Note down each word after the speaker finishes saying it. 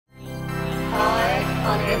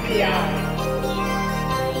NPI.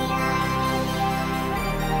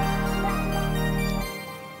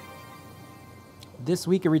 This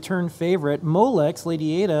week, a return favorite, Molex.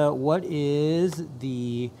 Lady Ada, what is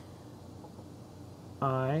the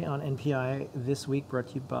eye on NPI this week, brought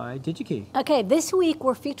to you by DigiKey? Okay, this week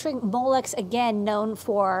we're featuring Molex again, known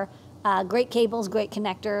for great cables, great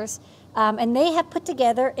connectors. And they have put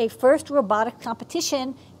together a FIRST Robotics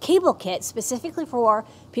competition cable kit specifically for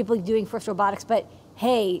people doing FIRST Robotics. But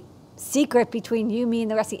hey, secret between you, me, and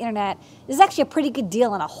the rest of the internet, this is actually a pretty good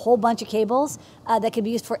deal on a whole bunch of cables that can be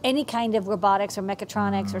used for any kind of robotics or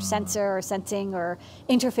mechatronics or sensor or sensing or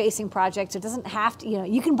interfacing projects. It doesn't have to,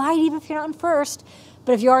 you can buy it even if you're not in FIRST.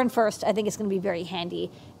 But if you are in FIRST, I think it's going to be very handy.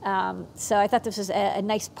 So I thought this was a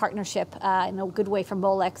nice partnership in a good way for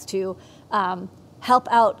Molex to help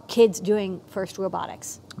out kids doing FIRST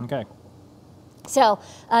Robotics. Okay. So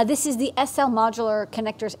this is the SL Modular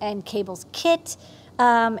Connectors and Cables Kit.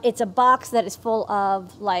 It's a box that is full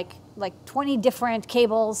of like 20 different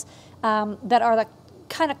cables that are the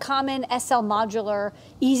kind of common SL Modular,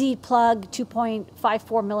 easy plug,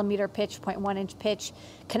 2.54 millimeter pitch, 0.1 inch pitch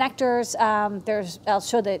connectors. I'll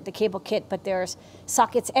show the cable kit, but there's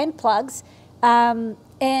sockets and plugs.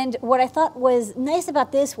 And what I thought was nice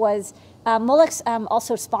about this was Molex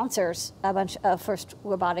also sponsors a bunch of FIRST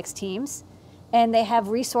Robotics teams, and they have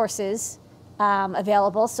resources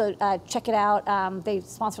available, so check it out. They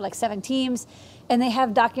sponsor like 7 teams, and they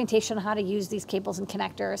have documentation on how to use these cables and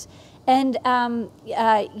connectors. And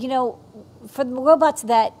for the robots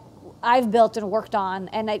that I've built and worked on,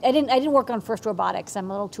 and I didn't work on FIRST Robotics. I'm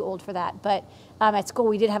a little too old for that, but at school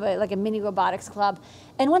we did have a mini robotics club.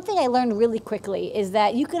 And one thing I learned really quickly is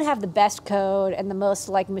that you can have the best code and the most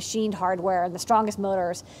machined hardware and the strongest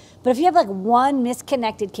motors, but if you have one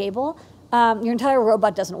misconnected cable, your entire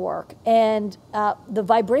robot doesn't work. And the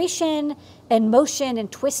vibration and motion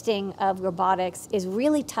and twisting of robotics is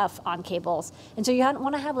really tough on cables. And so you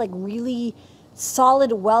want to have really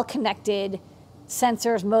solid, well-connected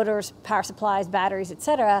sensors, motors, power supplies, batteries,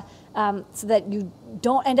 etc., so that you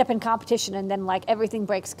don't end up in competition and then everything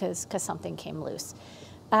breaks because something came loose.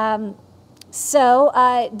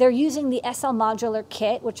 So they're using the SL Modular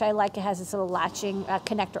Kit, which I like. It has this little latching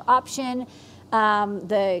connector option.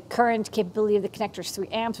 The current capability of the connector is 3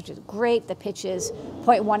 amps, which is great. The pitch is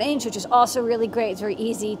 0.1 inch, which is also really great. It's very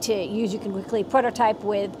easy to use. You can quickly prototype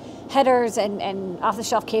with headers and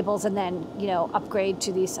off-the-shelf cables, and then upgrade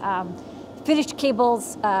to these finished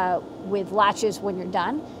cables with latches when you're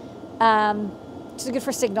done. Which is good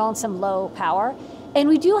for signal and some low power. And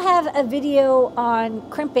we do have a video on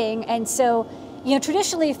crimping, and so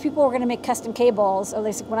traditionally, if people were going to make custom cables, or at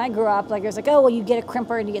least when I grew up, it was oh, well, you get a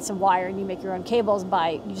crimper and you get some wire and you make your own cables.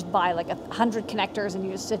 You just buy 100 connectors and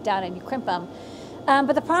you just sit down and you crimp them.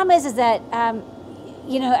 But the problem is that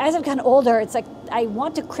as I've gotten older, it's I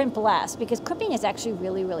want to crimp less because crimping is actually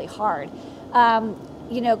really, really hard.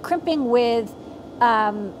 Crimping with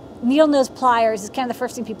needle nose pliers is kind of the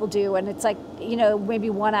first thing people do, and it's maybe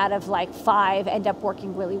 1 out of 5 end up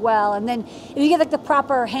working really well. And then if you get the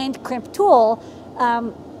proper hand crimp tool,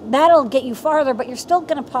 that'll get you farther, but you're still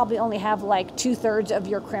going to probably only have 2/3 of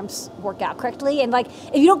your crimps work out correctly. And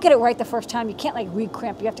if you don't get it right the first time, you can't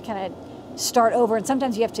re-crimp. You have to kind of start over, and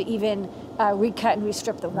sometimes you have to even recut and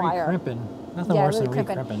restrip the wire. Re-crimping. Nothing worse than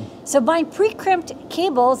re-crimping. So buying pre-crimped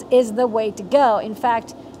cables is the way to go. In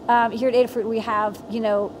fact, here at Adafruit we have,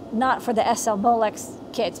 not for the SL Molex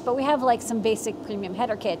kits, but we have some basic premium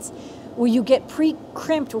header kits where you get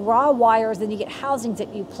pre-crimped raw wires, then you get housings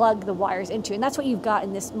that you plug the wires into. And that's what you've got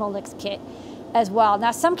in this Molex kit as well.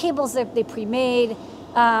 Now, some cables they pre-made,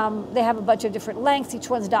 they have a bunch of different lengths. Each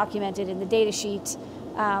one's documented in the data sheet.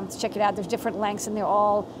 So check it out. There's different lengths, and they're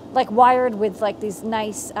all wired with these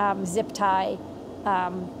nice zip tie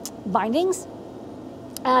bindings.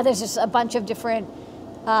 There's just a bunch of different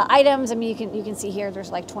items. I mean, you can see here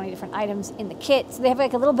there's 20 different items in the kit. So they have a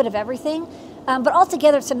little bit of everything, but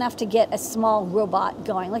altogether it's enough to get a small robot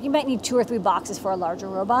going. You might need 2 or 3 boxes for a larger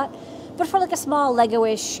robot, but for a small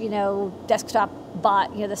Lego-ish, desktop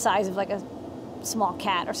bot, the size of a small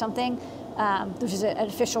cat or something, which is an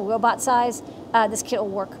official robot size, this kit will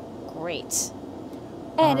work great.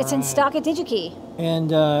 And it's in stock at DigiKey.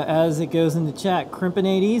 And as it goes in the chat, crimping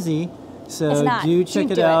ain't easy. So do check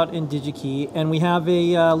it out in DigiKey. And we have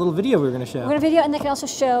a little video we're going to show. We're going to video, and they can also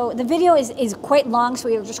show, the video is quite long, so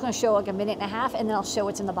we're just going to show 1.5 minutes, and then I'll show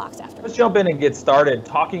what's in the box after. Let's jump in and get started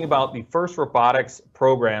talking about the FIRST Robotics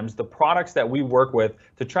programs, the products that we work with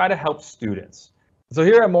to try to help students. So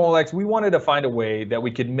here at Molex, we wanted to find a way that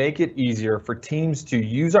we could make it easier for teams to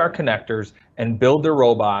use our connectors and build their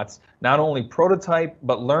robots not only prototype,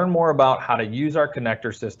 but learn more about how to use our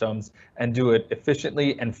connector systems and do it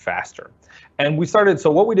efficiently and faster. And we started,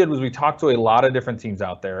 so what we did was we talked to a lot of different teams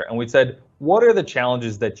out there, and we said, what are the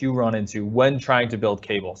challenges that you run into when trying to build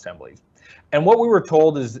cable assemblies? And what we were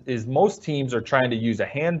told is most teams are trying to use a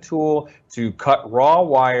hand tool to cut raw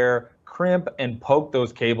wire, crimp and poke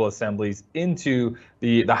those cable assemblies into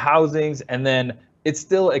the housings, and then it's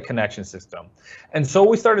still a connection system. And so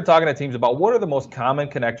we started talking to teams about what are the most common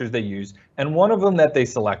connectors they use, and one of them that they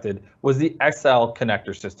selected was the XL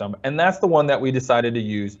connector system, and that's the one that we decided to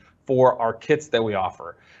use for our kits that we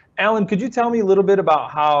offer. Alan, could you tell me a little bit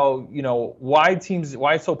about how, why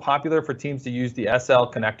it's so popular for teams to use the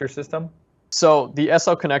SL connector system? So the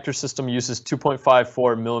SL connector system uses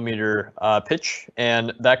 2.54 millimeter pitch,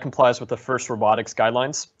 and that complies with the FIRST Robotics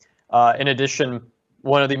guidelines. In addition,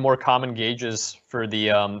 one of the more common gauges for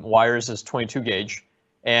the wires is 22 gauge,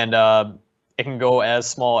 and it can go as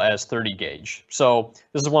small as 30 gauge. So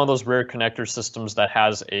this is one of those rare connector systems that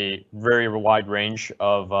has a very wide range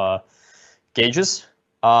of gauges.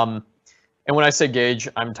 And when I say gauge,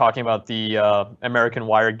 I'm talking about the American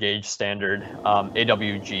Wire Gauge Standard,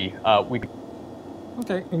 AWG.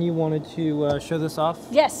 Okay, and you wanted to show this off?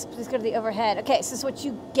 Yes, please go to the overhead. Okay, so this is what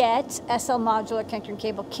you get, SL Modular Connector and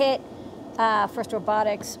Cable Kit, FIRST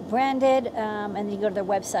Robotics branded, and then you go to their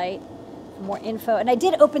website for more info. And I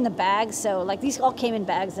did open the bags, so like these all came in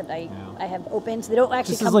bags that I have opened. They don't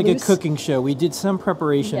actually come loose. This is like a cooking show. We did some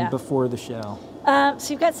preparation before the show. So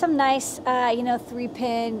you've got some nice,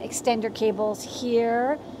 3-pin extender cables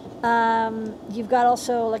here. You've got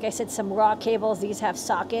also, like I said, some raw cables. These have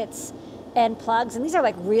sockets and plugs, and these are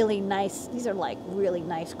like really nice. These are like really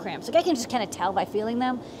nice crimps. Like I can just kind of tell by feeling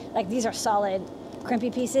them. Like these are solid crimpy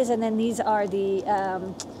pieces, and then these are the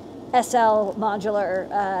SL modular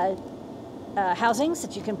housings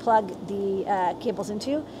that you can plug the cables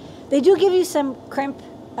into. They do give you some crimp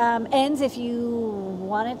ends if you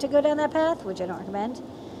wanted to go down that path, which I don't recommend.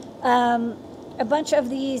 A bunch of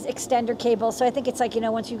these extender cables. So I think it's like,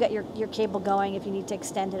 once you get your cable going, if you need to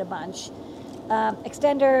extend it a bunch.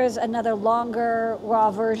 Extenders, another longer raw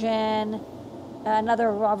version,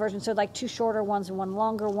 so like 2 shorter ones and 1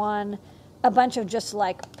 longer one, a bunch of just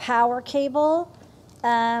like power cable,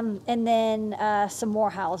 and then some more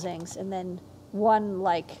housings, and then 1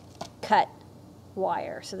 like cut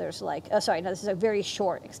wire. So there's like, this is a very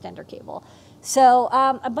short extender cable. So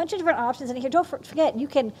a bunch of different options in here. Don't forget, you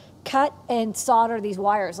can cut and solder these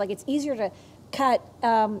wires. Like it's easier to cut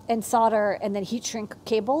and solder and then heat shrink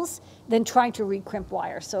cables than trying to recrimp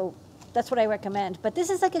wires. So that's what I recommend. But this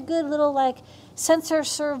is like a good little like sensor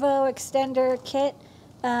servo extender kit.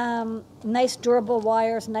 Nice durable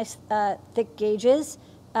wires, nice thick gauges,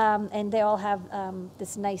 and they all have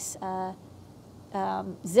this nice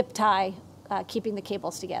zip tie keeping the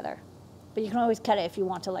cables together. But you can always cut it if you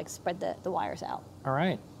want to like spread the wires out. All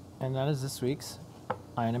right, and that is this week's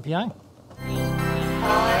Eye on MPI.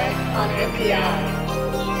 Eye on MPI.